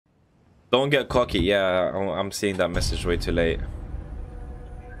Don't get cocky. Yeah, I'm seeing that message way too late.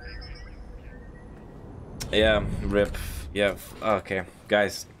 Yeah, rip. Yeah, okay.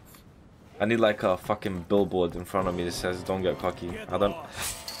 Guys, I need like a fucking billboard in front of me that says don't get cocky. I don't...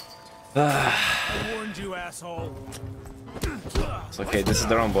 I warned you, asshole. It's okay, this is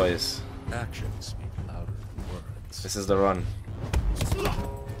the run, boys. Actions speak louder than words. This is the run.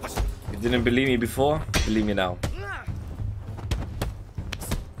 You didn't believe me before? Believe me now.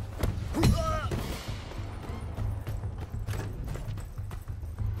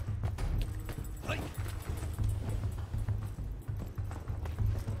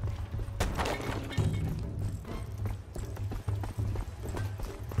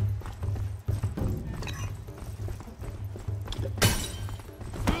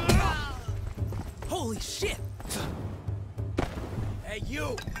 Holy shit! Hey,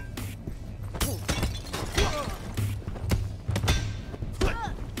 you!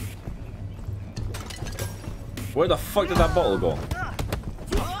 Where the fuck did that bottle go?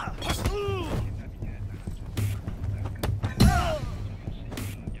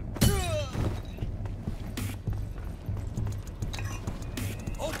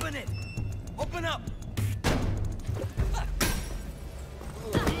 Open it! Open up!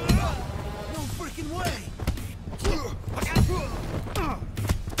 No freaking way!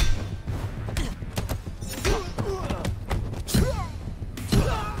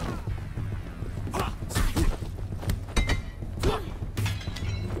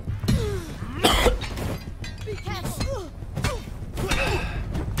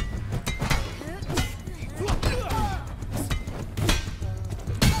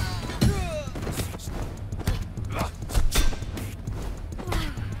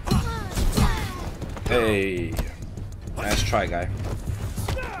 Hey, nice try, guy.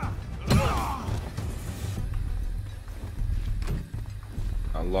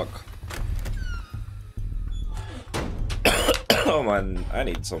 Unlock. Oh man, I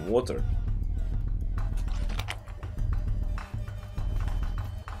need some water.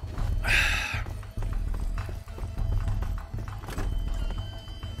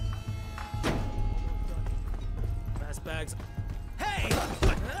 Fast bags. Hey!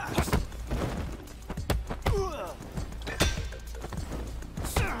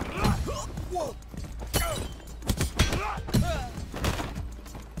 Whoa!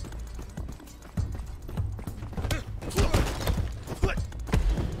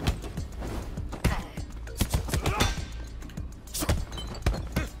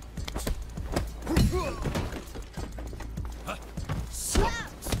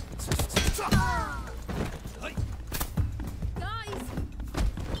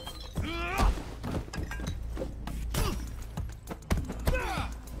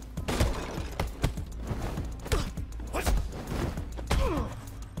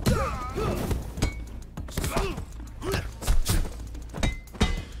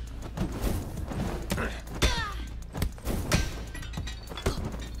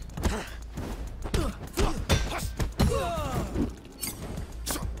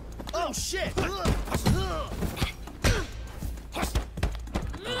 Oh shit!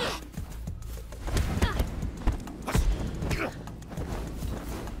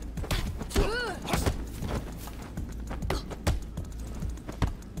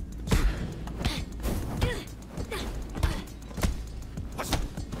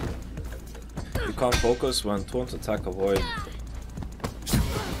 You can't focus when taunt attack avoid.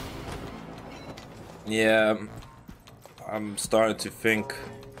 Yeah, I'm starting to think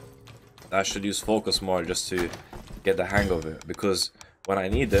I should use focus more just to get the hang of it, because when I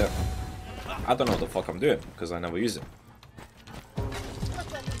need it, I don't know what the fuck I'm doing because I never use it.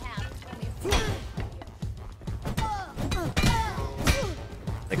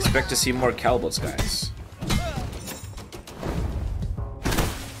 Expect to see more Calbots, guys.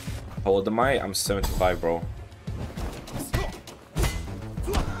 How old am I? I'm 75, bro.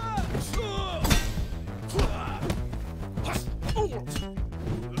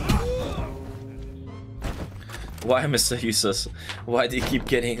 Why, Mr. Useless? Why do you keep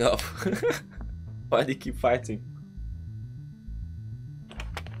getting up? Why do you keep fighting?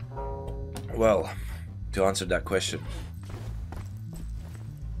 Well, to answer that question,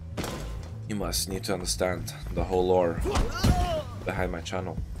 you must need to understand the whole lore behind my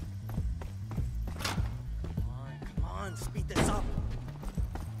channel. Come on, speed this up.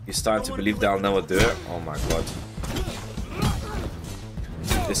 You starting to believe that I'll never do it? Oh my god.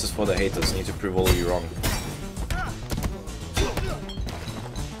 This is for the haters, need to prove all of you wrong.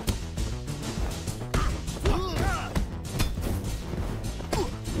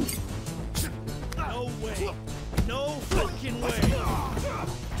 No way. No fucking way.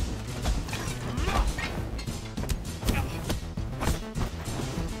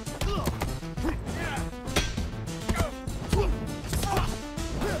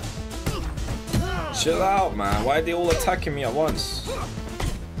 Chill out, man. Why are they all attacking me at once?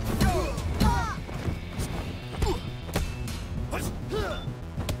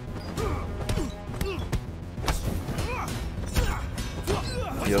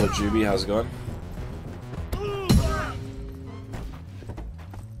 Yo, Juby, how's it going?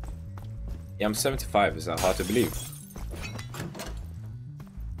 Yeah, I'm 75. Is that hard to believe?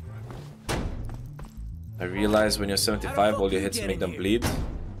 I realize when you're 75, all your hits make them bleed.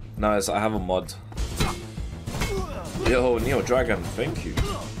 No, I have a mod. Yo, Neo Dragon, thank you.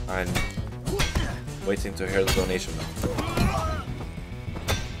 I'm waiting to hear the donation now.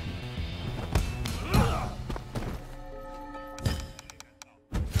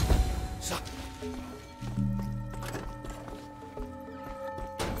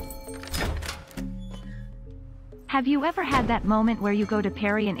 Have you ever had that moment where you go to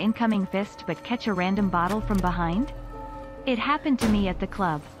parry an incoming fist but catch a random bottle from behind? It happened to me at the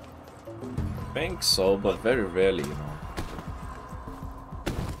club. I think so, but very rarely, you know.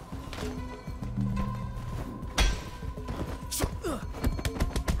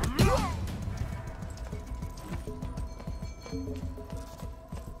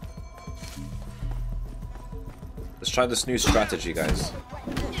 Let's try this new strategy, guys.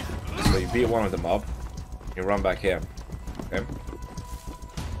 So you beat one of them up, you run back here, okay?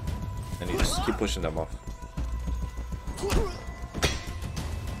 And you just keep pushing them off.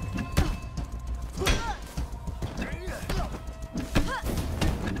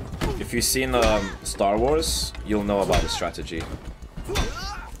 If you've seen Star Wars, you'll know about the strategy.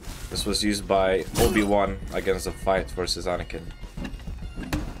 This was used by Obi-Wan against the fight versus Anakin.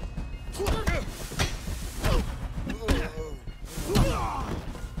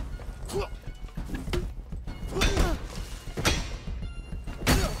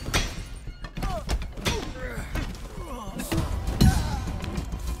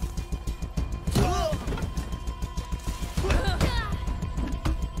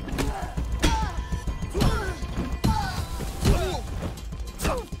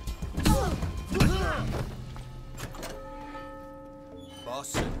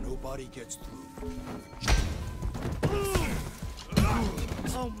 Nobody gets through.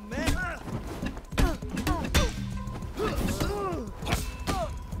 Oh man!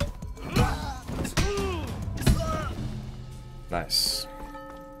 Nice.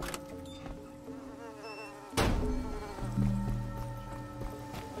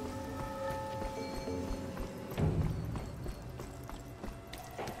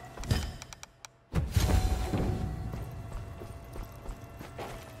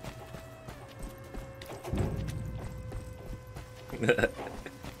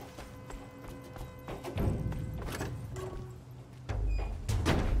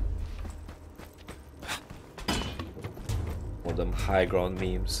 All them high ground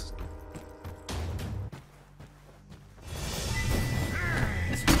memes.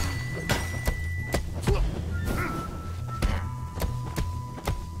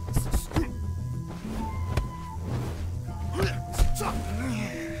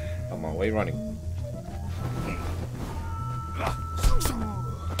 Come on, where are you running?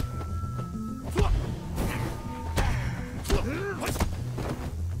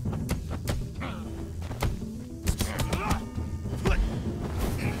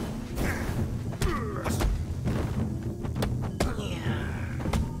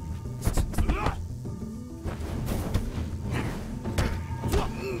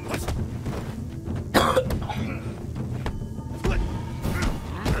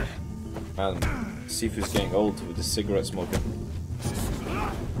 Man, Sifu's getting old with the cigarette smoking.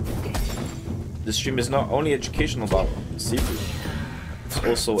 This stream is not only educational about Sifu, it's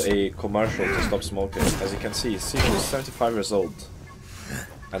also a commercial to stop smoking. As you can see, Sifu is 75 years old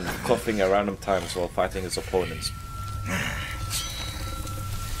and coughing at random times while fighting his opponents.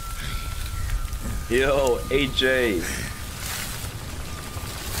 Yo, AJ!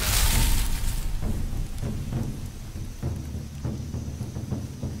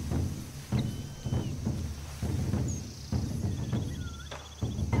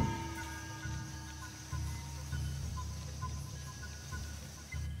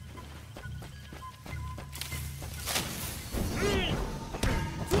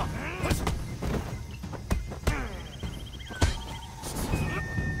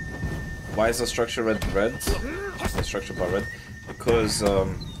 Why is the structure red? The structure bar red? Because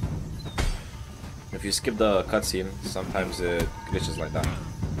if you skip the cutscene, sometimes it glitches like that.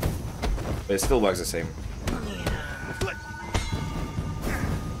 But it still works the same.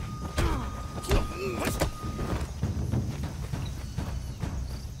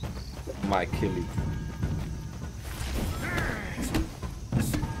 My killie.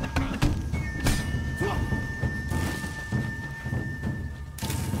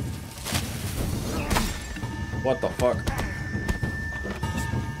 What the fuck?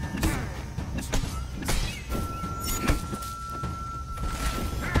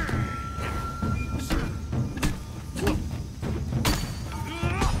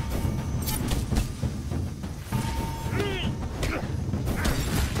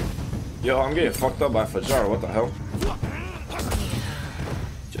 Yo, I'm getting fucked up by Fajar, what the hell?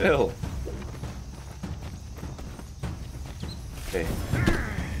 Chill. Okay.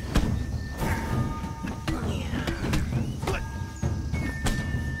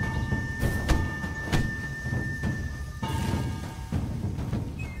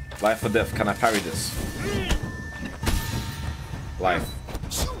 Life or death, can I parry this? Life.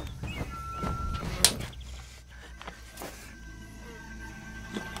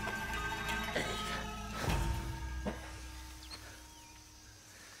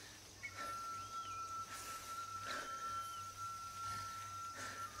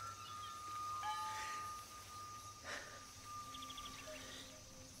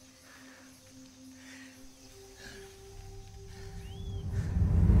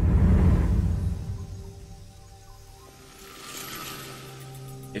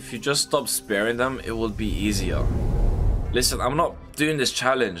 If you just stop sparing them, it will be easier. Listen, I'm not doing this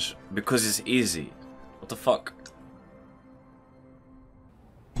challenge because it's easy. What the fuck?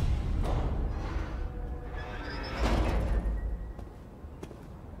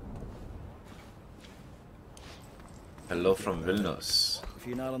 Hello from Vilnius. If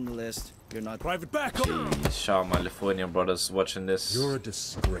you're not on the list, you're not. Private backup! Hey, shout out my Lithuanian brothers watching this. You're a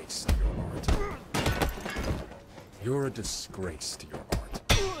disgrace to your art. You're a disgrace to your art.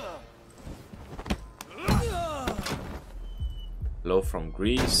 Hello from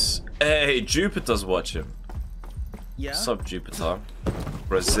Greece. Hey, Jupiter's watching. Yeah. What's up, Jupiter?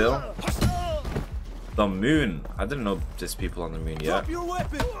 Brazil. The moon. I didn't know there's people on the moon yet. Drop your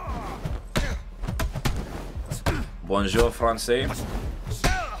weapon. Bonjour, français.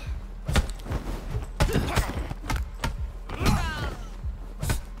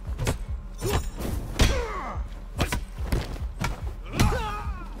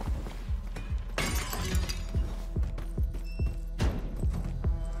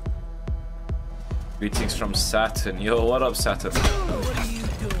 Greetings from Saturn. Yo, what up, Saturn? What are you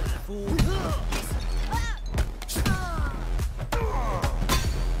doing, fool?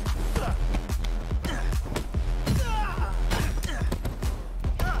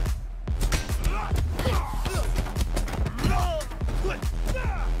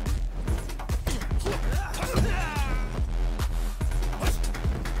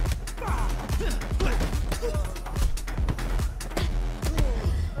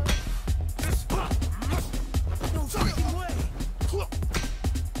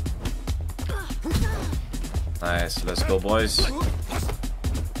 Nice, let's go, boys.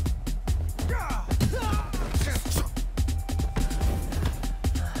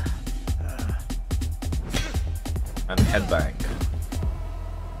 And headbang.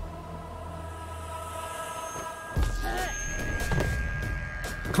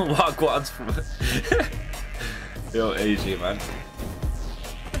 Wagwans from Yo, AG, man.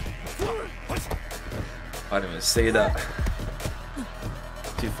 I didn't even say that.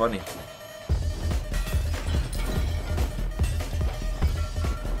 Too funny.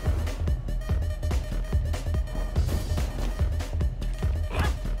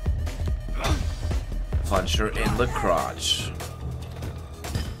 Punch her in the crotch.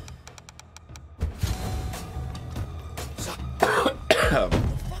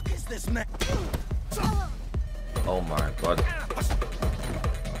 Fuck is this man? Oh my god.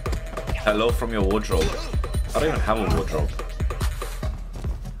 Hello from your wardrobe. I don't even have a wardrobe.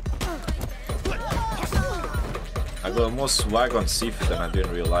 I got more swag on Sifu than I do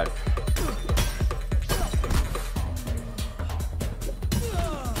in real life.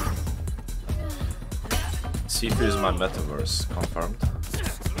 Sifu is my metaverse, confirmed.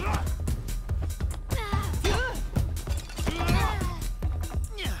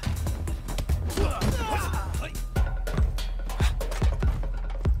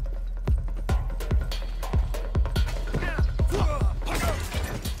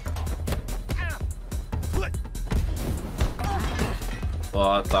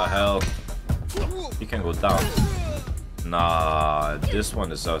 What the hell? You can go down. Nah, this one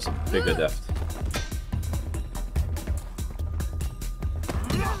deserves a bigger depth.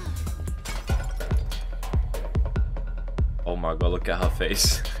 Oh my god, look at her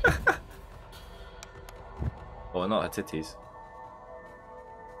face. Oh, not her titties.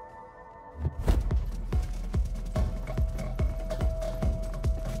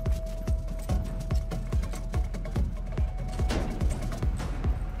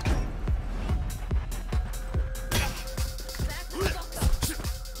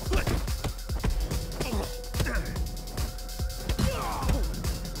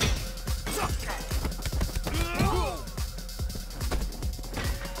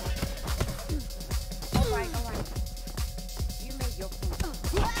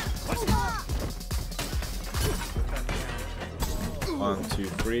 1, 2,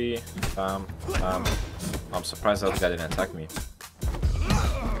 3. Bam, bam. I'm surprised that guy didn't attack me.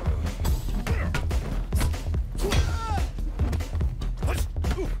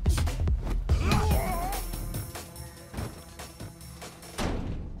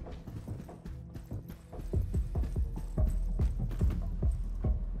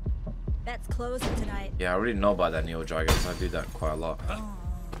 That's closing tonight. Yeah, I already know about that Neo Dragons. I do that quite a lot.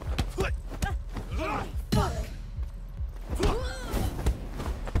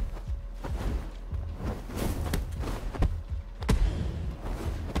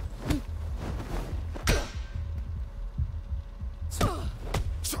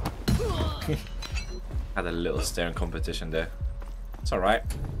 Had a little staring competition there. It's alright.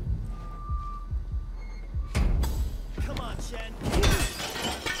 Come on, Shen.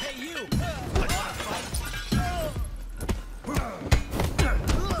 Hey, you.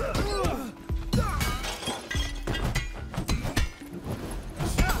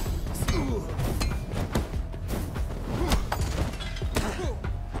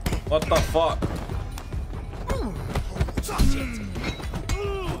 What the fuck?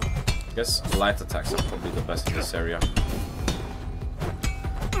 I guess light attacks are probably the best in this area.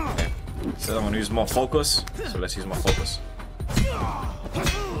 Okay. So I'm gonna use more focus. So let's use more focus.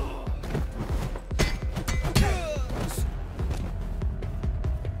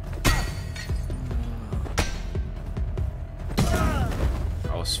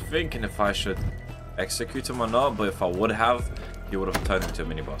 I was thinking if I should execute him or not, but if I would have, he would have turned into a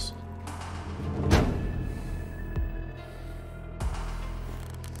mini boss.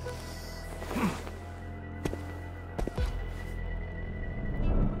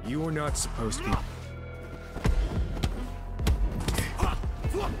 You are not supposed to be.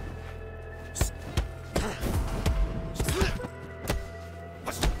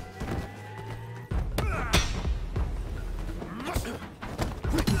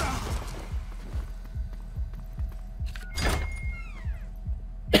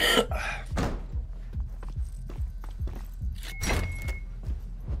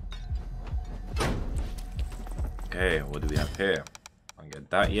 Okay, what do we have here? I get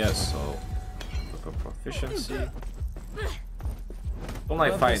that, yes, so look at proficiency. Don't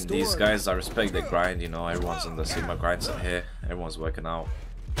like fighting these guys. I respect the grind, you know, everyone's on the Sigma grind set here, everyone's working out.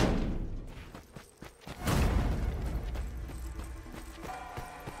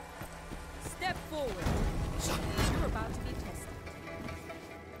 Step forward. You're about to be tested.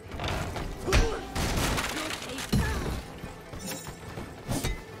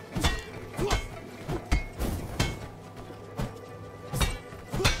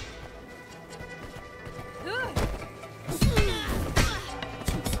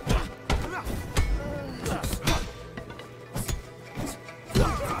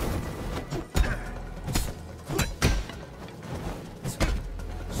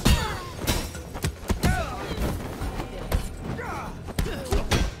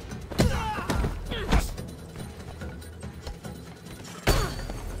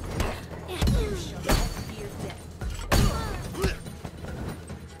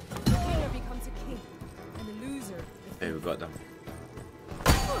 Okay, we got them.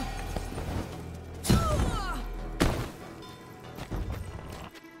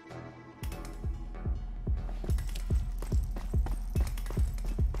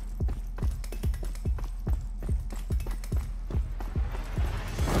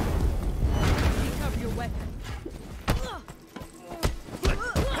 Pick up your weapon.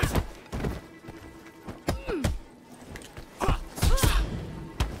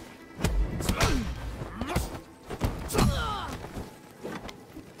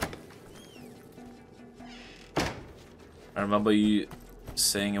 I remember you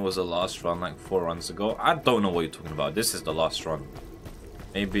saying it was the last run like 4 runs ago. I don't know what you're talking about. This is the last run.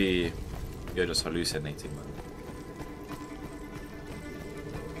 Maybe you're just hallucinating, man.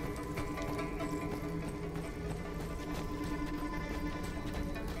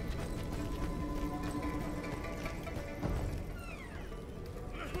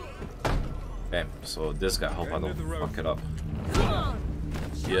 Okay, so this guy, hope I don't fuck it up.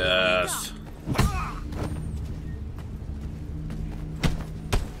 Yes!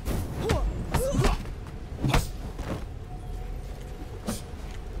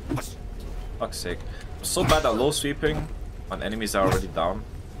 Fuck's sake. I'm so bad at low sweeping on enemies that are already down.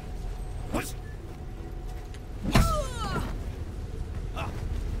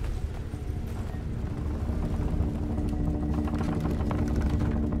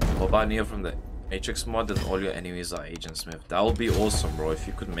 What about Neo from the Matrix mod and all your enemies are Agent Smith? That would be awesome, bro. If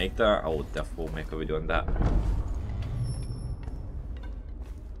you could make that, I would definitely make a video on that.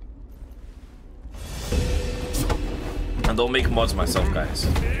 And don't make mods myself, guys.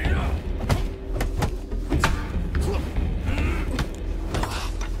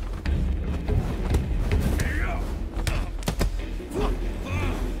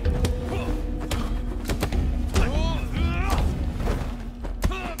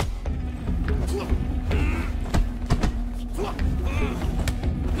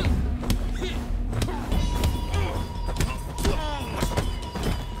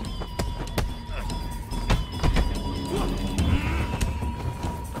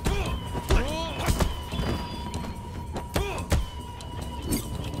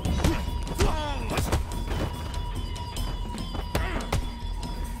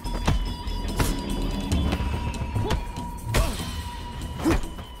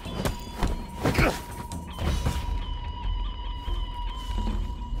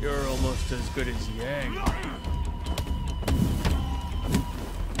 You're almost as good as Yang.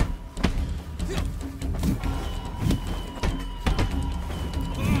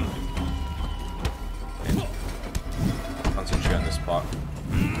 Concentrate on this part.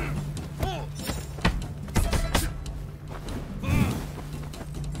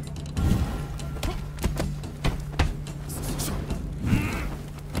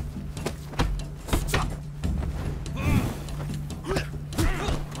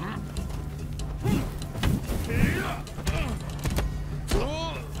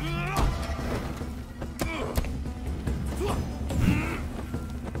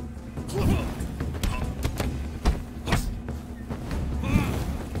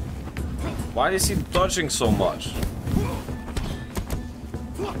 Why is he dodging so much?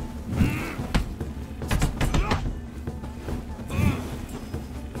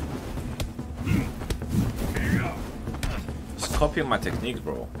 Just copying my techniques,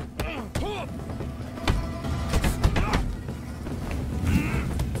 bro.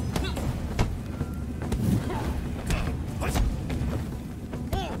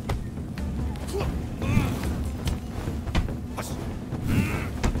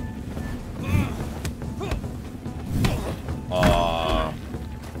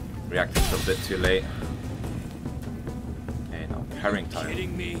 Reacted a bit too late. Okay, now parrying time.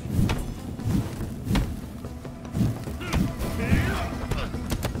 Kidding me?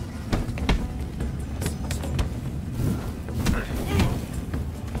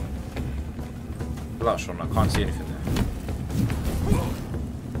 Pull out, Sean. I can't see anything there.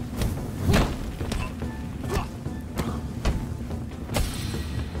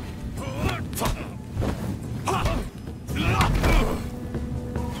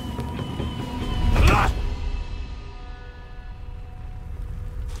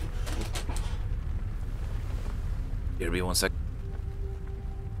 Here, be 1 sec.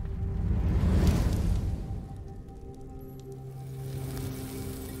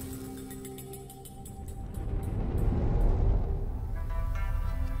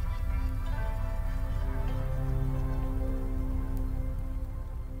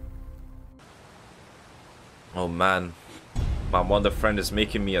 Oh man, my wonder friend is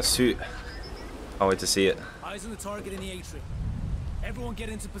making me a suit. Can't wait to see it. Eyes on the target in the atrium. Everyone get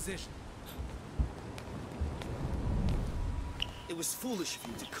into position. It was foolish of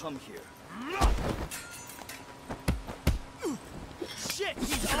you to come here. Shit,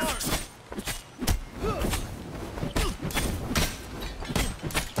 he's armed!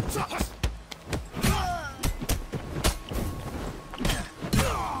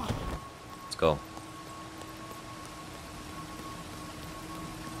 Let's go.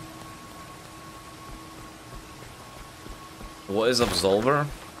 What is Absolver?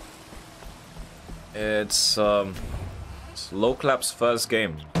 It's Lowclap's first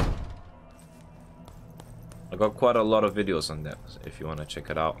game. I got quite a lot of videos on that if you want to check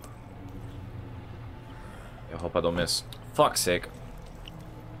it out. I hope I don't miss. Fuck's sake.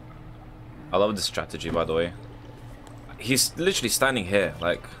 I love this strategy, by the way. He's literally standing here.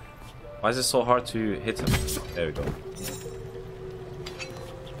 Like, why is it so hard to hit him? There we go.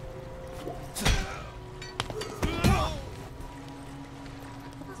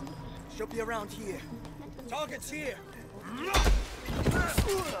 She'll be around here. Target's here.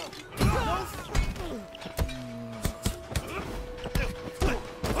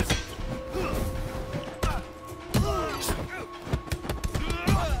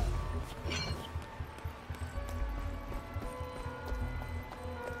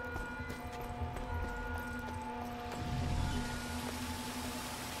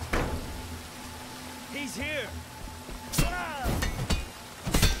 He's here!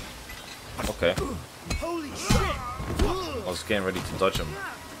 Okay. Holy shit! I was getting ready to dodge him.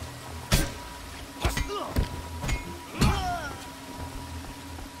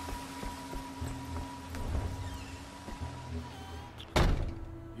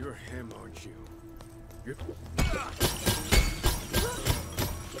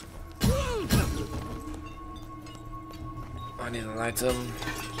 I need an item.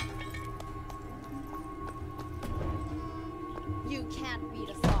 You can't beat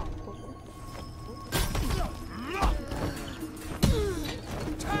us all.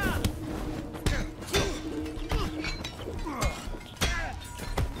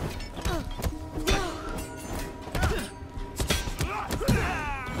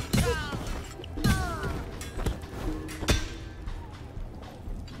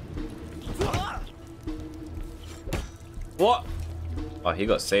 What? Oh, he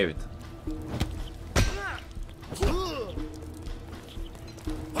got saved.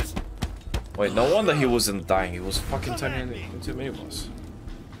 Wait, no wonder he wasn't dying. He was fucking turning into a miniboss.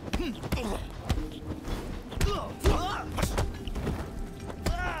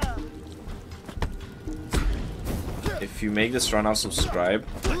 If you make this run out, subscribe.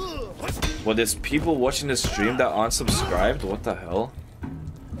 Well, there's people watching the stream that aren't subscribed. What the hell?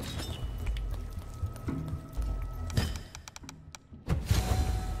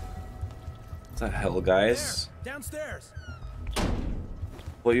 What the hell, guys? Downstairs.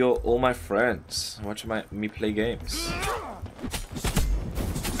 Well, you're all my friends. Watch me play games.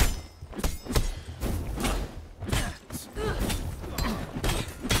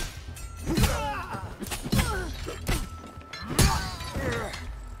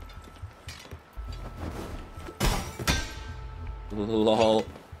 Lol.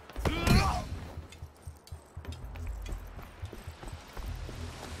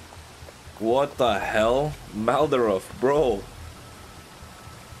 What the hell? Maldarov, bro.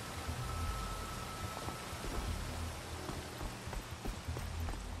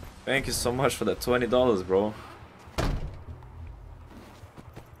 Thank you so much for that $20, bro.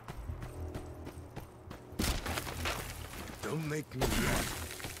 Don't make me run.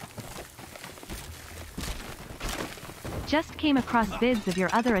 Just came across vids of your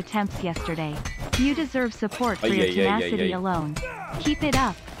other attempts yesterday. You deserve support for your tenacity alone. Keep it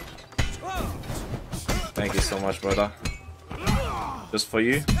up. Thank you so much, brother. Just for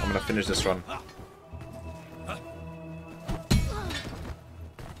you, I'm gonna finish this run.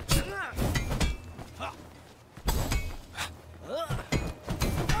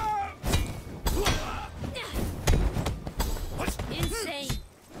 Insane.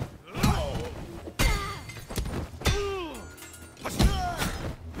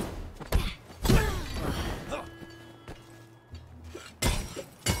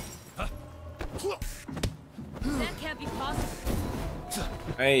 That can't be possible.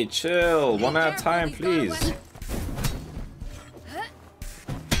 Hey, chill. One at a time, please.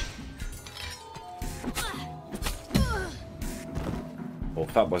 Oh,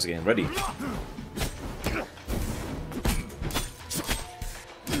 Fat Boy's getting ready.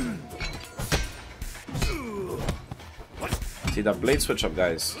 See that blade switch up,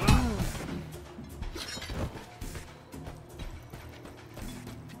 guys.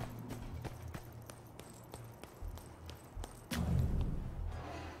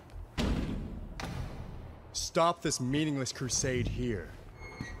 Stop this meaningless crusade here.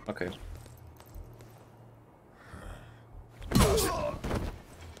 Okay.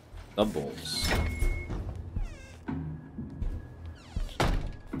 Doubles.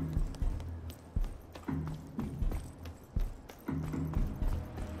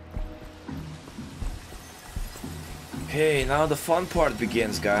 Okay, now the fun part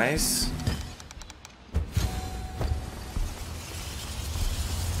begins, guys.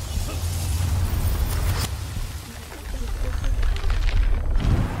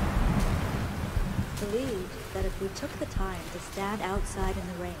 Believed that if we took the time to stand outside in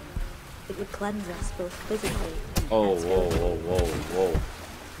the rain, it would cleanse us both physically Oh, and whoa, spiritually. whoa, whoa, whoa.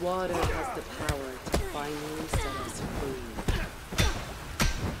 Water has the power to finally set us free.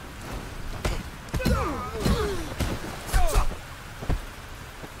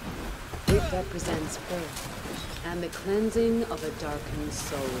 It represents birth and the cleansing of a darkened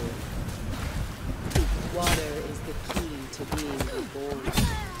soul. Water is the key to being reborn.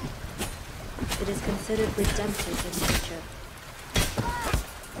 It is considered redemptive in nature.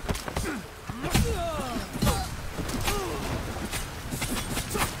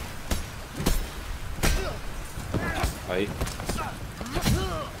 Aye.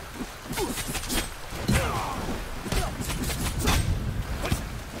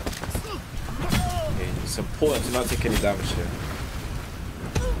 Okay, it's important to not take any damage here.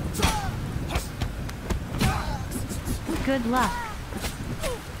 Good luck.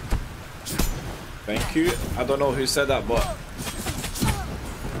 Thank you. I don't know who said that, but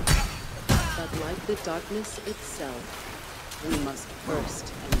But like the darkness itself, we must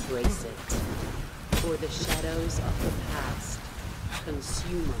first embrace it. or the shadows of the past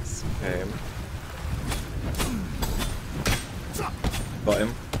consume us. Okay. Got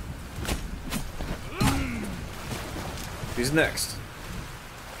him. Who's next?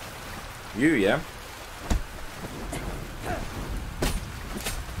 You, yeah?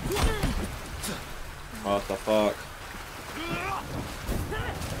 What the fuck?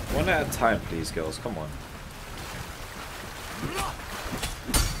 One at a time, please, girls. Come on.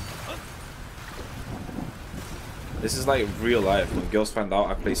 This is like real life. When girls find out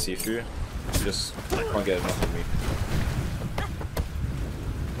I play Sifu, just can't get enough of me.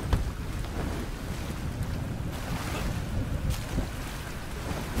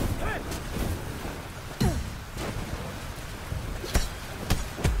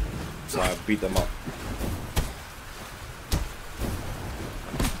 So I beat them up.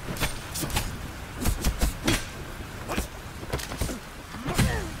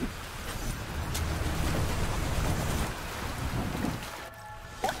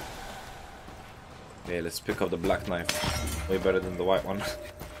 Okay, let's pick up the black knife. Way better than the white one.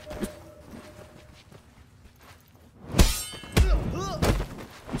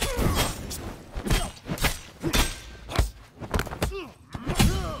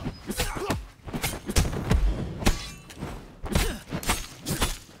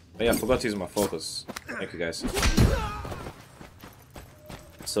 Oh yeah, I forgot to use my focus. Thank you guys.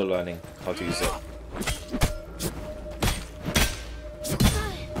 Still learning how to use it.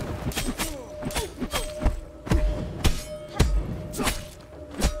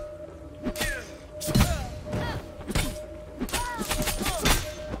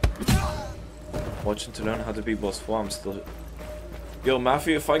 Watching to learn how to beat boss 4, I'm still... Yo,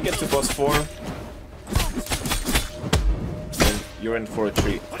 Matthew, if I get to boss 4, then you're in for a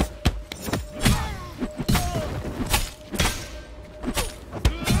treat.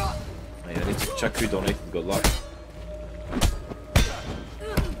 I need to check who donated, good luck.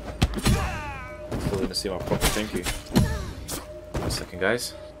 Still didn't see my proper thank you. One second,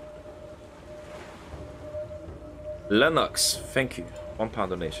 guys. Lennox, thank you. £1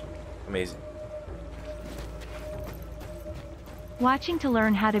 donation. Amazing. Watching to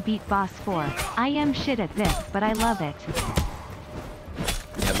learn how to beat boss 4. I am shit at this, but I love it.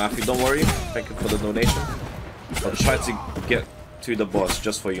 Yeah, Matthew, don't worry. Thank you for the donation. I'll try to get to the boss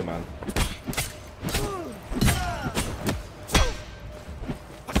just for you, man.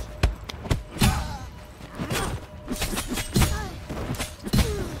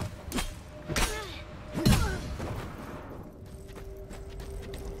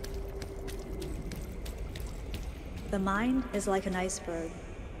 The mind is like an iceberg.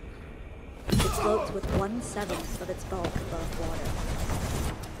 It floats with 1/7 of its bulk above water.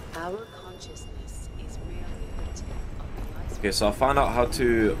 Our consciousness is merely the tip of the iceberg. Okay, so I found out how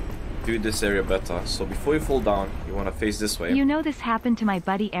to do this area better. So before you fall down, you want to face this way. You know this happened to my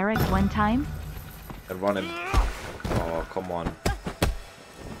buddy Eric one time? And run him. Oh, come on.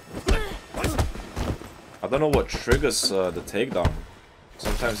 I don't know what triggers the takedown.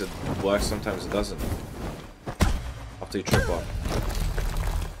 Sometimes it works, sometimes it doesn't. After you trip up.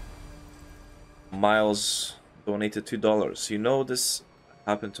 Miles donated $2. You know this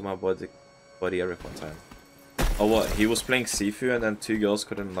happened to my buddy Eric one time. Oh what? He was playing Sifu and then two girls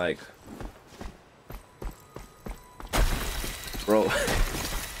couldn't like... Bro.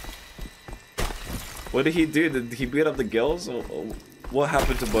 What did he do? Did he beat up the girls? Or what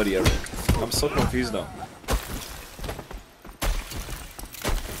happened to buddy Eric? I'm so confused now.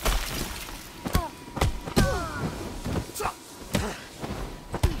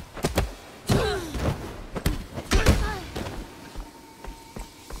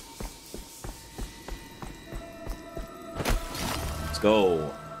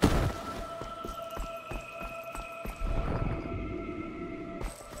 Go.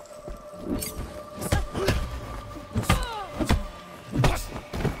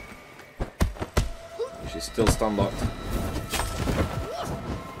 She's still stun locked.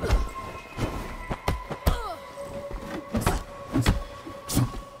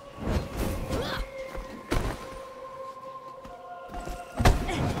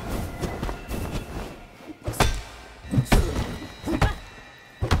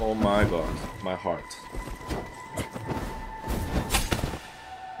 Oh my god, my heart.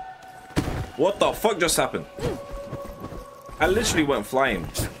 What the fuck just happened? I literally went flying.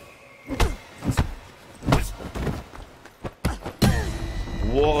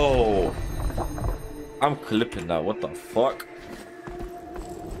 Whoa. I'm clipping that, what the fuck?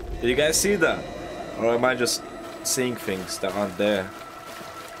 Did you guys see that? Or am I just seeing things that aren't there?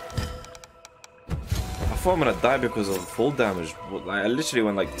 I thought I'm gonna die because of full damage. I literally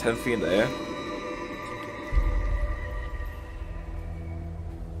went like 10 feet in the air.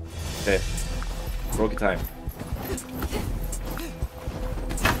 Okay. Broke time.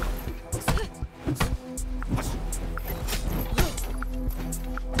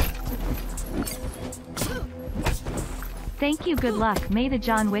 Thank you, good luck. May the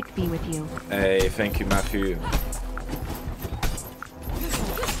John Wick be with you. Hey, thank you, Matthew.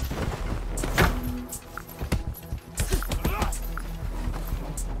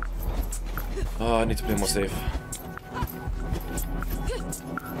 Oh, I need to play more safe.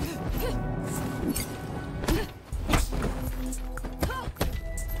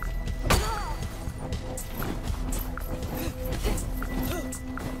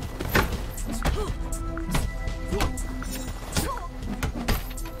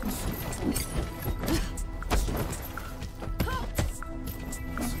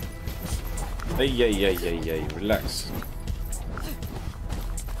 Hey, relax.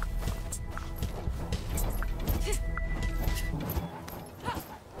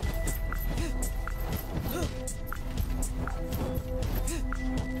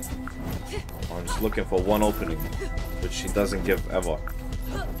 I'm just looking for one opening, which she doesn't give ever.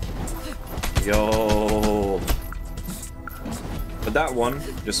 Yo. But that one,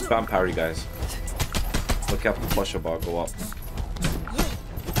 just spam parry, guys. Look at the flusher bar go up.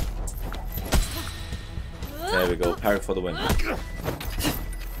 There we go, parry for the win.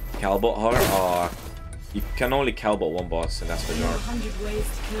 Calbot her? Oh, you can only Calbot one boss, and that's for Jar. 100 ways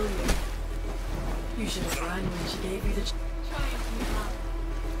to kill you. You should have run when she gave you the try and keep up.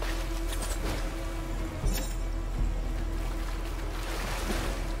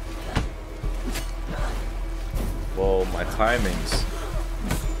 Whoa, my timings.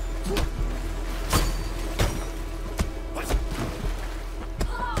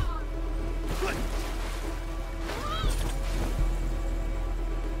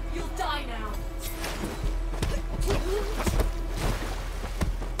 You'll die now.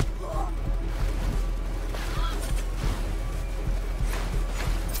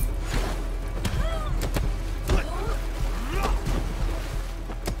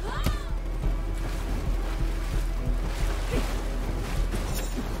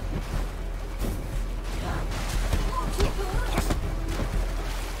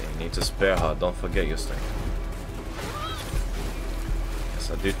 To spare her, don't forget your strength.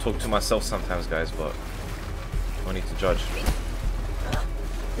 Yes, I do talk to myself sometimes, guys, but no need to judge.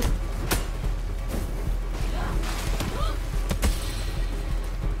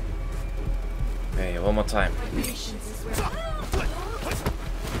 Okay, one more time. I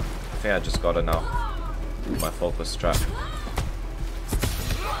think I just got it now. My focus trap.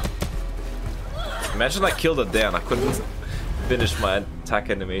 Imagine I killed it there and I couldn't finish my attack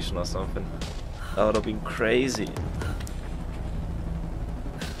animation or something. That would have been crazy.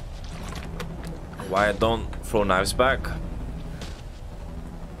 Why I don't throw knives back?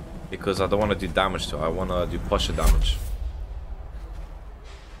 Because I don't want to do damage to her. I want to do posture damage.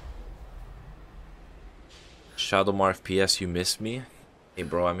 Shadowmar FPS, you miss me? Hey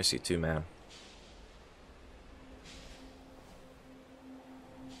bro, I miss you too, man.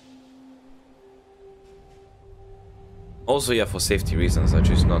 Also, yeah, for safety reasons, I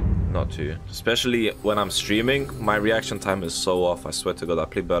choose not to. Especially when I'm streaming, my reaction time is so off. I swear to God, I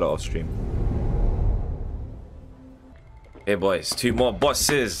play better off stream. Hey boys, 2 more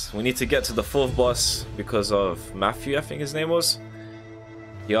bosses. We need to get to the 4th boss because of Matthew, I think his name was.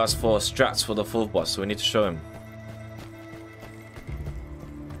 He asked for strats for the 4th boss, so we need to show him.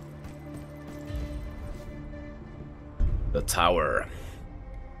 The tower.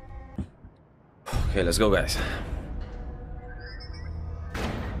 Okay, let's go, guys.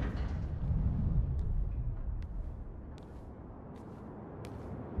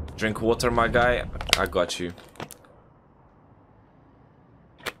 Drink water, my guy. I got you.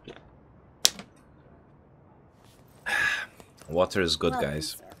 Water is good,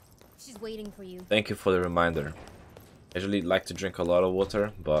 guys. She's waiting for you. Thank you for the reminder. I usually like to drink a lot of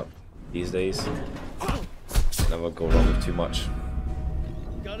water, but these days, never go wrong with too much.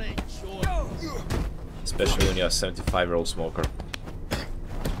 Especially when you're a 75-year-old smoker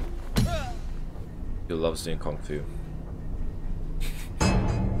who loves doing Kung Fu.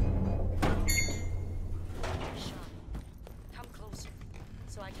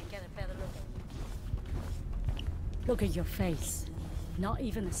 Look at your face. Not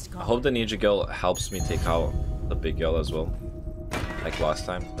even a scar. I hope the Ninja Girl helps me take out the big girl as well. Like last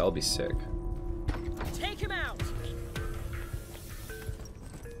time. That'll be sick. Take him out.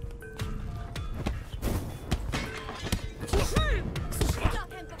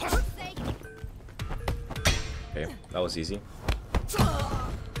 Okay, that was easy.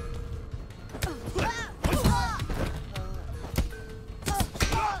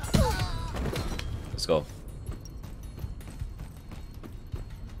 Let's go.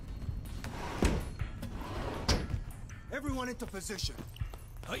 Everyone into position.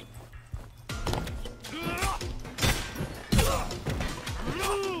 Hey.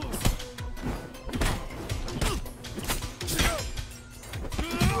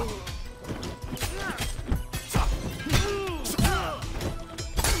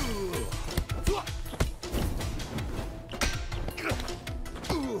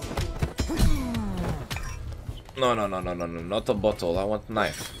 No, not a bottle. I want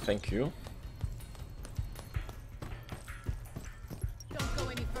knife. Thank you. Don't go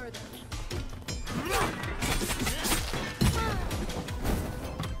any further.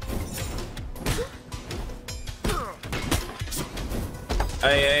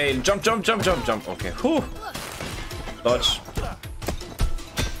 Hey, jump. Okay, whew. Dodge.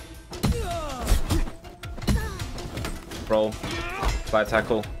 Bro. Slide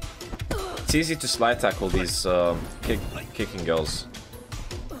tackle. It's easy to slide tackle these kicking girls.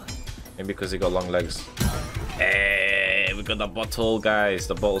 Maybe because they got long legs. Hey, we got the bottle, guys.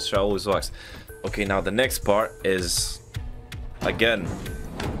 The bottle shot always works. Okay, now the next part is, again,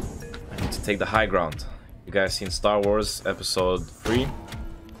 I need to take the high ground. You guys seen Star Wars Episode 3?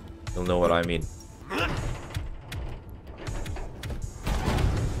 You'll know what I mean.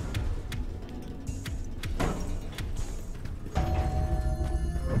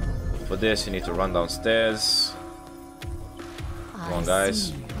 For this, you need to run downstairs. Come on,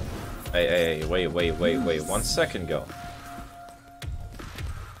 guys. Hey, wait. 1 second, girl.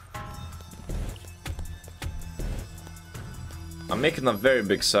 I'm making a very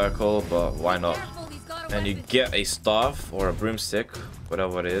big circle, but why not? And you get a staff or a broomstick,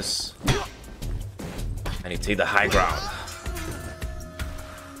 whatever it is, and you take the high ground.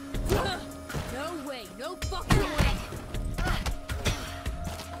 No way, no fucking way.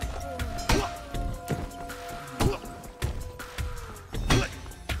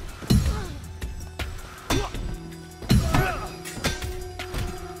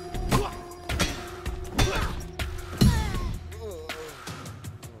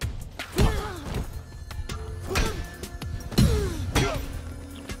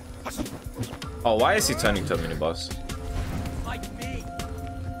 Oh, why is he turning to a mini boss? Like me.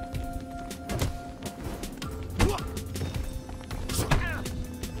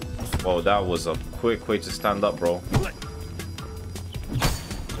 Whoa, that was a quick way to stand up, bro.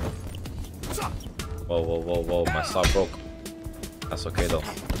 Whoa, my saw broke. That's okay though.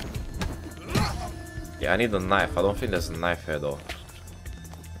 Yeah, I need a knife. I don't think there's a knife here though.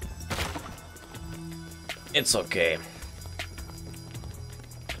 It's okay.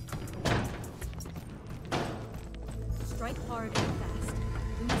 Strike hard and fast.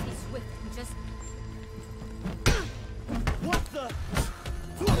 We must be swift and just. What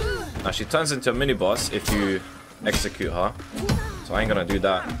the? Now she turns into a mini boss if you execute her. So I ain't gonna do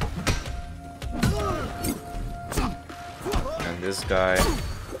that. And this guy,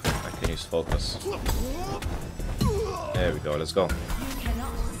 I can use focus. There we go, let's go.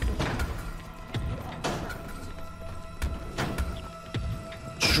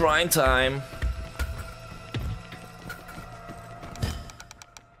 Shrine time.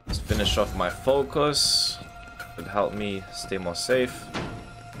 Let's finish off my focus. Would help me stay more safe.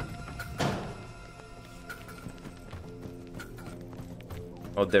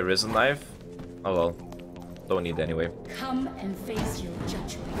 Oh, there is a knife? Oh well. Don't need it anyway. Come and face your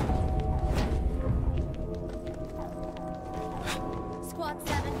judgment. Squad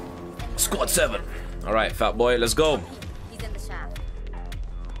 7. Squad 7. Alright, fat boy, let's go. He's in the shaft.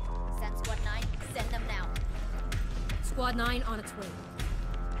 Send Squad 9. Send them now. Squad 9 on its way.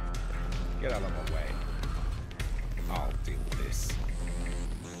 Get out of my way. I'll deal with this.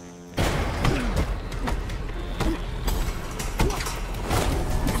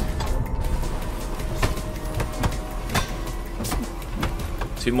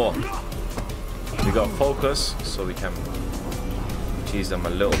 Two more. We got focus, so we can tease them a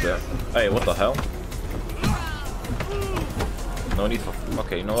little bit. Hey, what the hell? No need for...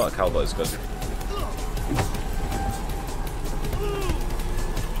 Okay, you know what? Cowboy is good.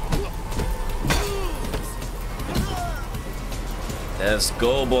 Let's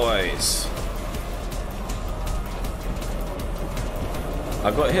go, boys. I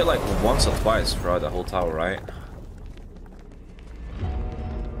got hit like once or twice throughout the whole tower, right?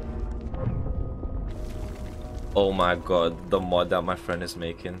 Oh my god, the mod that my friend is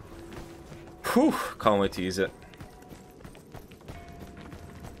making. Whew, can't wait to use it.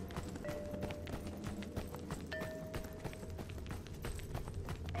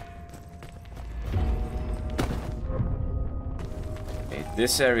 Okay,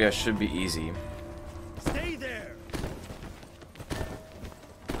 this area should be easy.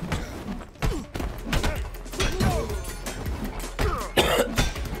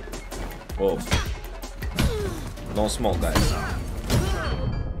 Don't smoke, guys.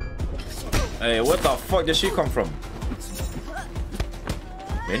 Hey, what the fuck did she come from?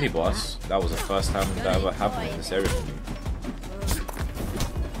 Mini boss? That was the first time that ever happened in this area for me.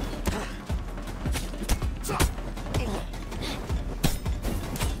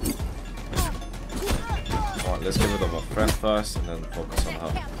 Alright, let's get rid of our friend first and then focus on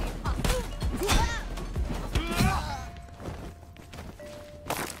her.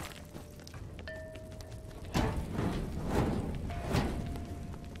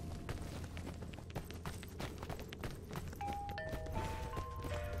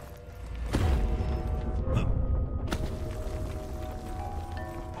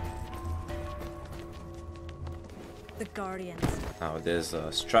 The Guardians. Now there's a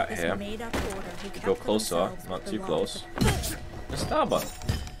strat here. Go closer, not too close. Just stab her.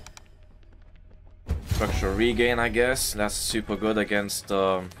 Structural regain, I guess. That's super good against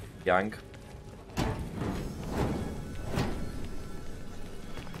Yang.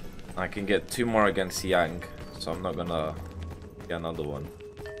 I can get 2 more against Yang, so I'm not gonna get another one.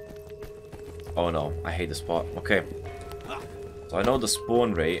 Oh no, I hate this spot. Okay. So I know the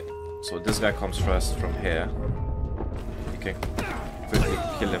spawn rate, so this guy comes first from here. You can quickly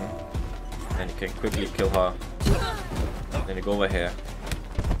kill him, then you can quickly kill her, then you go over here.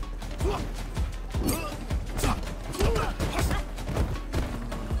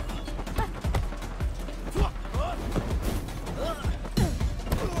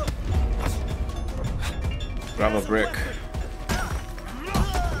 Grab a brick.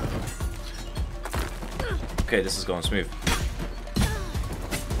 Okay, this is going smooth.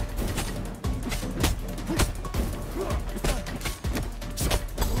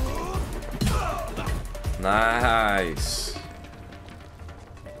 Nice.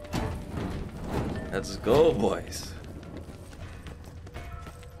 Let's go, boys.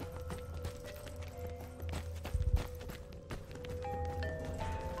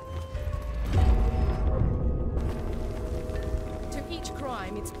 To each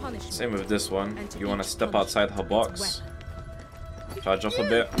crime, it's punishment. Same with this one. You want to step outside her box, charge up a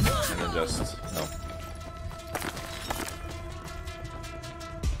bit, and then just no.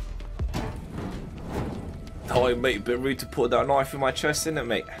 Oh, mate, a bit rude to put that knife in my chest, isn't it,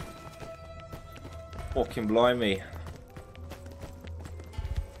 mate? Fucking blimey.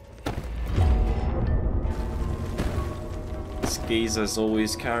 This geezer's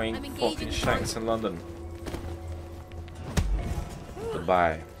always carrying fucking shanks in London.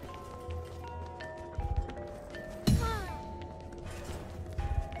 Goodbye.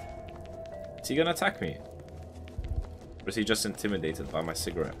 Is he gonna attack me? Or is he just intimidated by my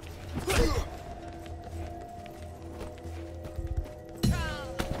cigarette?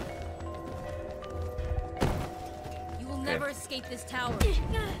 Never escape this tower.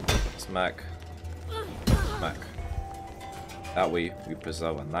 Smack. Smack. That way we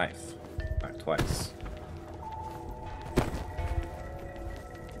preserve a knife. Smack twice.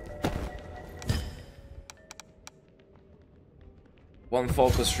 One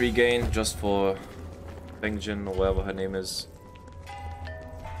focus regain just for Bengjin or whatever her name is.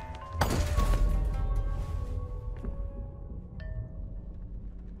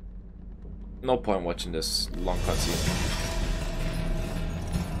 No point watching this long cutscene.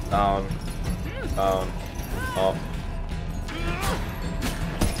 Down, down, up.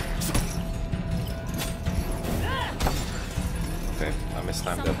 Okay, I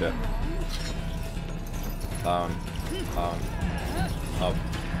mistimed that bit. Down, down, up.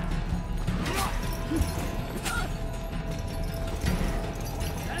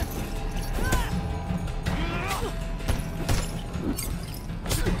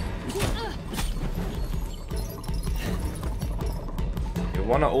 You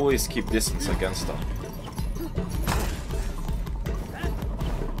wanna always keep distance against her.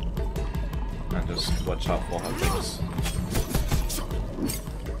 And just watch out for her things.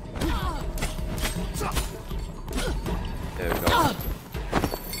 There we go.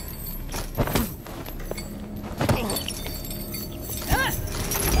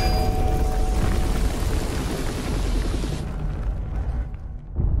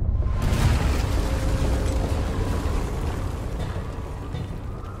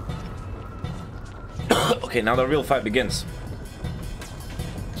 Okay, now the real fight begins.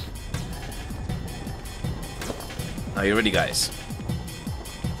 Are you ready, guys?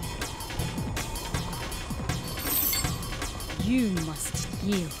 You must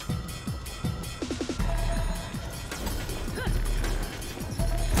yield.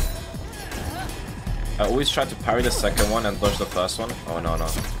 I always try to parry the second one and dodge the first one. Oh no, no.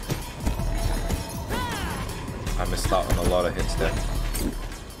 I missed out on a lot of hits there.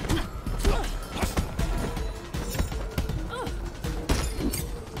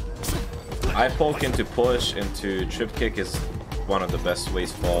 eye poke into push into trip kick is one of the best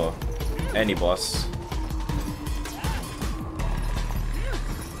ways for any boss.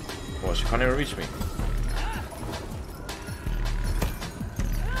 Oh, she can't even reach me.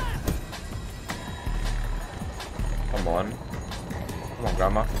 Come on. Come on,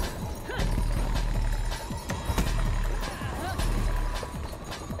 Grandma.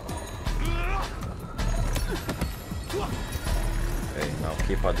 Okay, now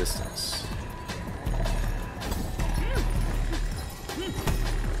keep our distance.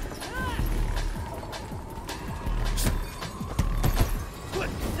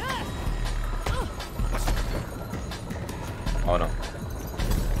 Oh no.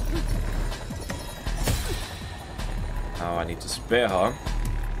 Now I need to spare her.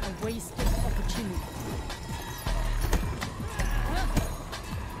 A wasted opportunity.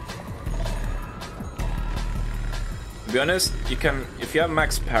 To be honest, you can, if you have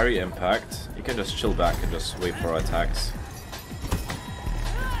max parry impact, you can just chill back and just wait for attacks.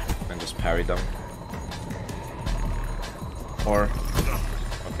 And just parry them. Or...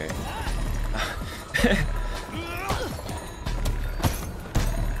 okay.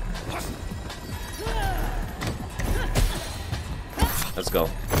 Let's go.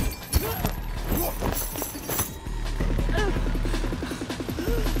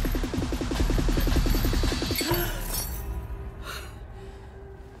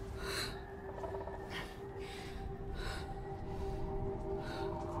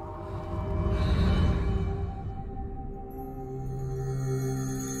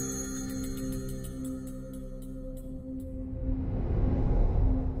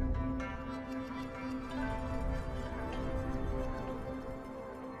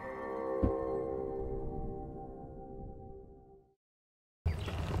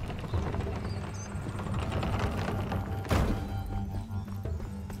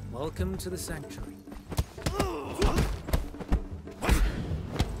 Welcome to the sanctuary.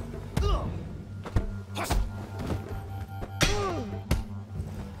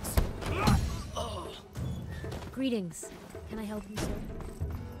 Greetings. Can I help you, sir?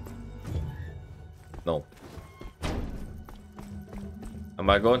 No. Am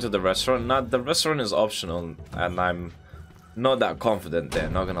I going to the restaurant? Not, the restaurant is optional, and I'm not that confident there,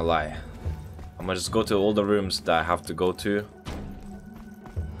 not gonna lie. I'm gonna just go to all the rooms that I have to go to.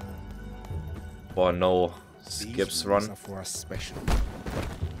 For no skips run. For a special.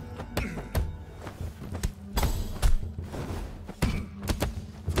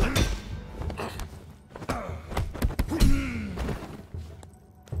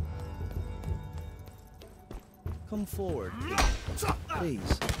 Come forward,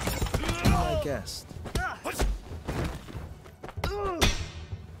 please. Be my guest.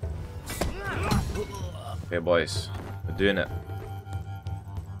 Okay, boys, we're doing it.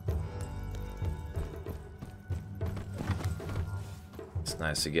 It's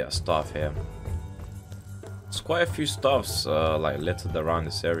nice to get a staff here. There's quite a few staffs like littered around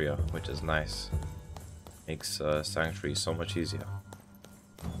this area, which is nice. Makes Sanctuary so much easier.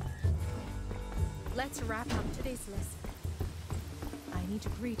 Let's wrap up today's lesson. I need to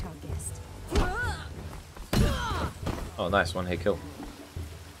greet our guest. Oh, nice, one hit kill.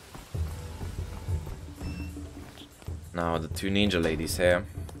 Now the two ninja ladies here.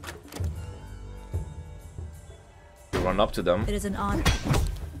 You run up to them It is an honor.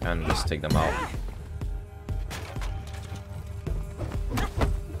 and just take them out.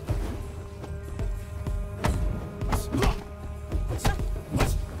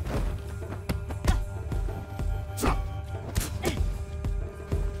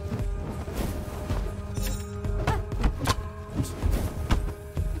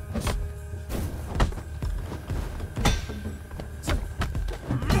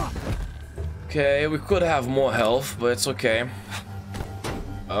 Okay, we could have more health, but it's okay.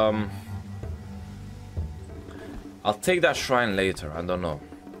 I'll take that shrine later. I don't know.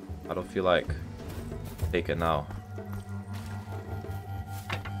 I don't feel like take it now.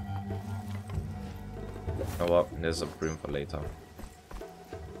 You know what? There's a broom for later.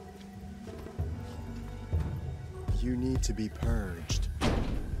 You need to be purged.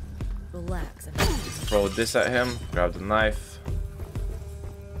 Relax. Throw this at him. Grab the knife.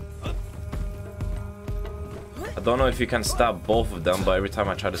 I don't know if you can stab both of them, but every time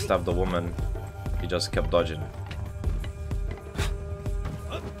I try to stab the woman, he just kept dodging.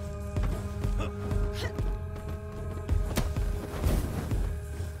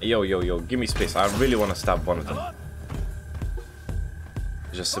 Yo, yo, yo, give me space. I really want to stab one of them.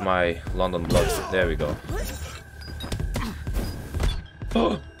 Just in my London blood. There we go.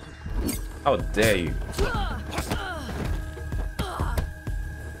 Oh! How dare you?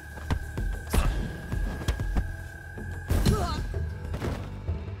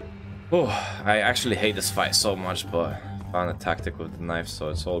 Oh, I actually hate this fight so much, but I found a tactic with the knife, so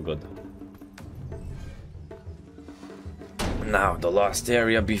it's all good. Now, the last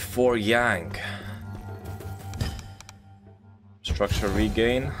area before Yang. Structure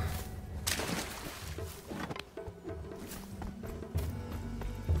regain.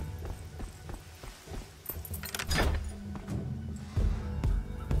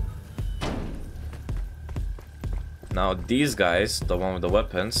 Now these guys, the one with the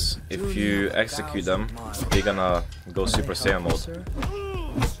weapons, if you execute them, they're gonna go Super Saiyan mode.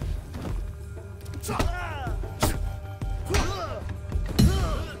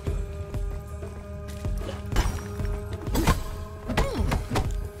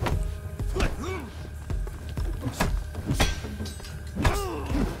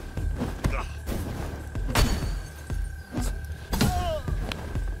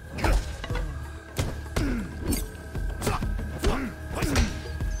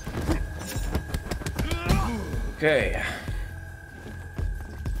 Okay.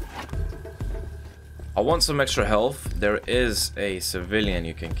 I want some extra health. There is a civilian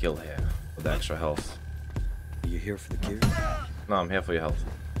you can kill here with extra health. Are you here for the gear? No, I'm here for your health.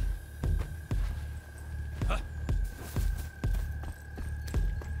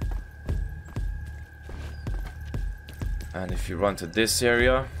 And if you run to this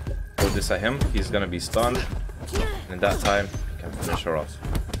area, throw this at him, he's gonna be stunned. And in that time, you can finish her off.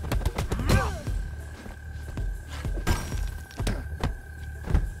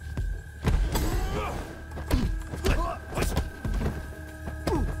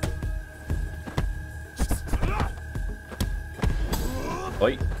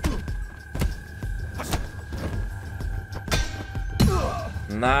 Oi.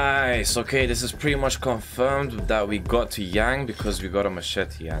 Nice. Okay, this is pretty much confirmed that we got to Yang because we got a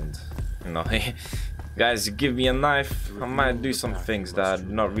machete, and you know, guys, you give me a knife, I might do some things that are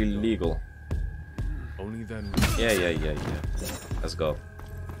not really legal. Only then. Yeah. Let's go.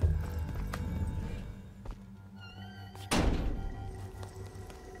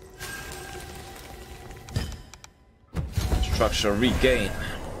 Structure regain.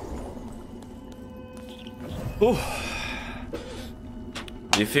 Ooh.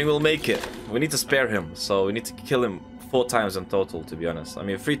 Do you think we'll make it? We need to spare him, so we need to kill him 4 times in total, to be honest. I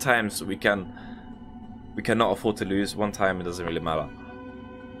mean, 3 times we cannot afford to lose. 1 time it doesn't really matter.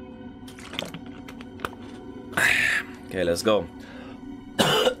 Okay, let's go.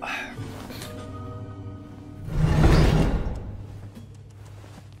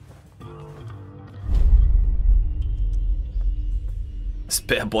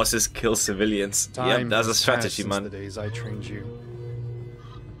 Spare bosses kill civilians. Yep, that's a strategy, man. The days I trained you.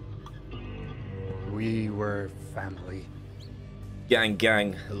 We were family. Gang.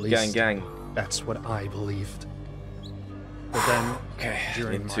 That's what I believed. But then, okay,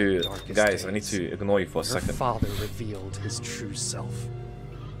 during guys, I need to ignore you for a second. Your father revealed his true self.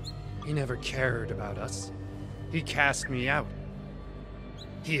 He never cared about us. He cast me out.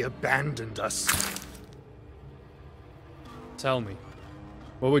 He abandoned us. Tell me,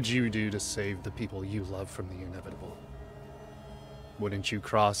 what would you do to save the people you love from the inevitable? Wouldn't you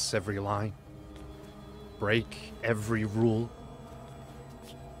cross every line? Break every rule?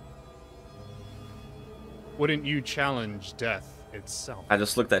 Wouldn't you challenge death itself? I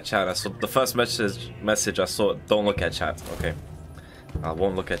just looked at chat. I saw the first message I saw. Don't look at chat. Okay, I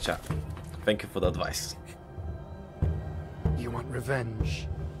won't look at chat. Thank you for the advice. You want revenge,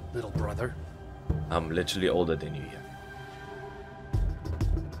 little brother? I'm literally older than you here.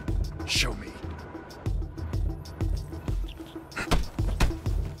 Show me.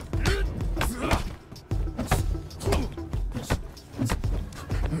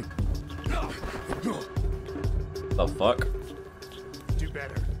 The fuck? Do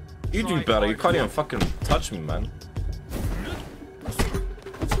better. You do better. You can't even fucking touch me, man.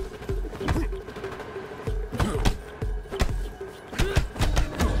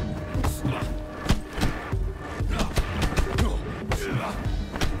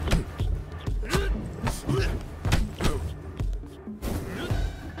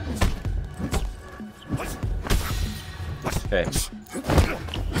 Okay.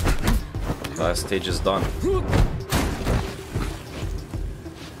 Last stage is done.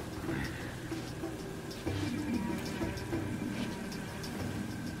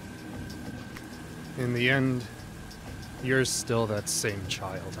 In the end, you're still that same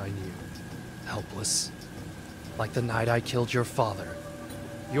child I knew. Helpless. Like the night I killed your father.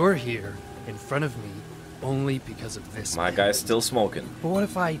 You're here, in front of me, only because of this. My guy's still smoking. But what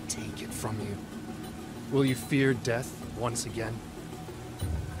if I take it from you? Will you fear death once again?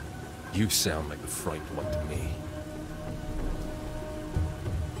 You sound like the frightened one to me.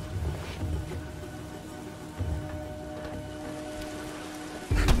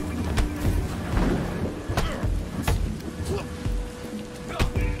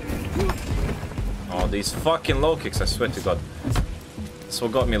 these fucking low kicks, I swear to God. That's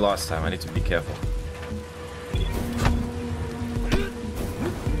what got me last time. I need to be careful. I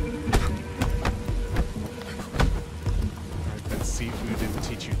bet Sifu didn't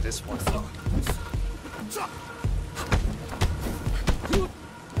teach you this one.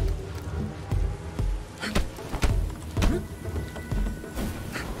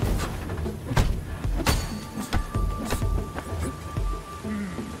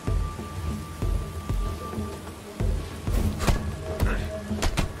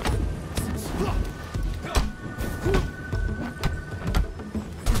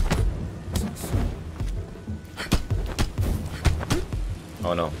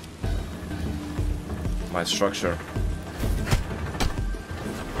 Oh no. My structure.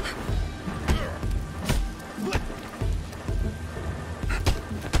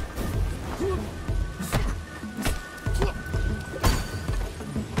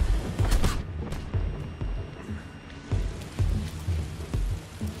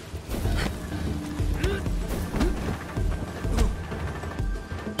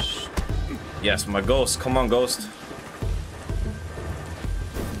 Yes, my ghost. Come on, ghost.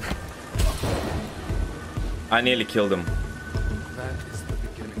 I nearly killed him. That is the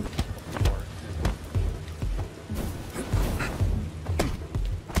beginning of war.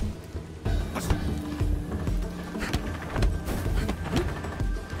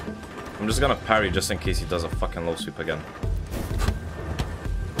 I'm just gonna parry just in case he does a fucking low sweep again.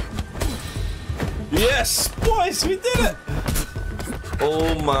 Yes, boys, we did it!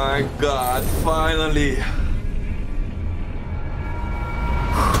 Oh my god, finally!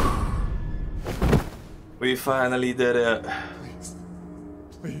 We finally did it. Please.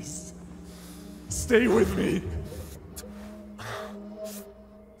 Please. Stay with me.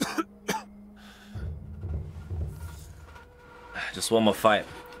 Just one more fight.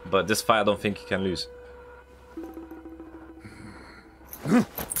 But this fight I don't think you can lose.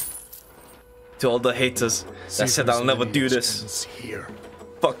 To all the haters that said I'll never do this. Here.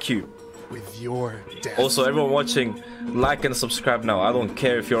 Fuck you. With your death. Also, everyone watching, like and subscribe now. I don't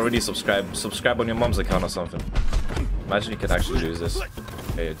care if you're already subscribed. Subscribe on your mom's account or something. Imagine you could actually lose this.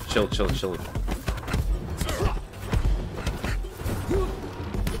 Okay, chill, chill, chill.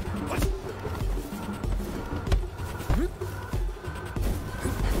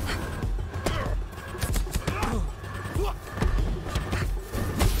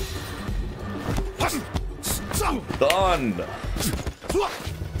 Done.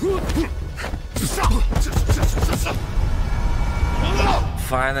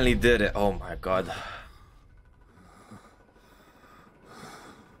 Finally did it. Oh my god.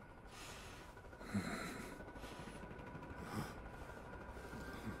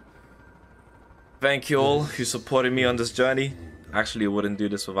 Thank you all who supported me on this journey. Actually, I wouldn't do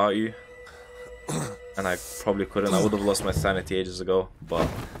this without you. And I probably couldn't. I would have lost my sanity ages ago. But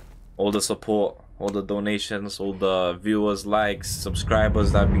all the support, all the donations, all the viewers, likes,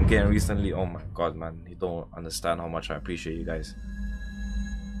 subscribers that I've been getting recently. Oh my god, man. You don't understand how much I appreciate you guys.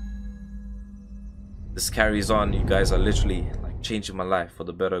 This carries on. You guys are literally like changing my life for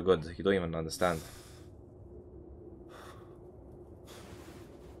the better good. You don't even understand.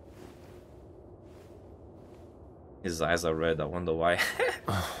 His eyes are red. I wonder why.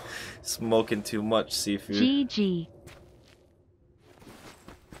 Smoking too much, Sifu. GG.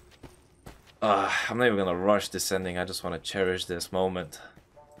 I'm not even gonna rush this ending. I just want to cherish this moment.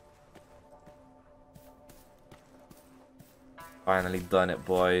 Finally done it,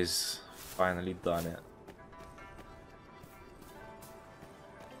 boys. Finally done it.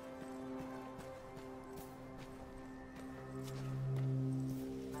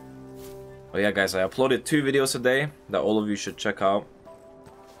 Oh yeah, guys, I uploaded 2 videos today that all of you should check out.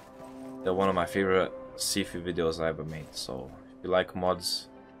 They're one of my favorite Sifu videos I ever made. So if you like mods,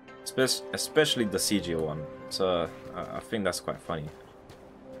 especially the CG one, I think that's quite funny.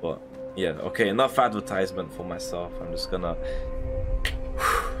 But yeah, okay, enough advertisement for myself. I'm just gonna...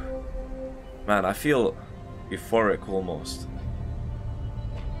 Man, I feel euphoric almost.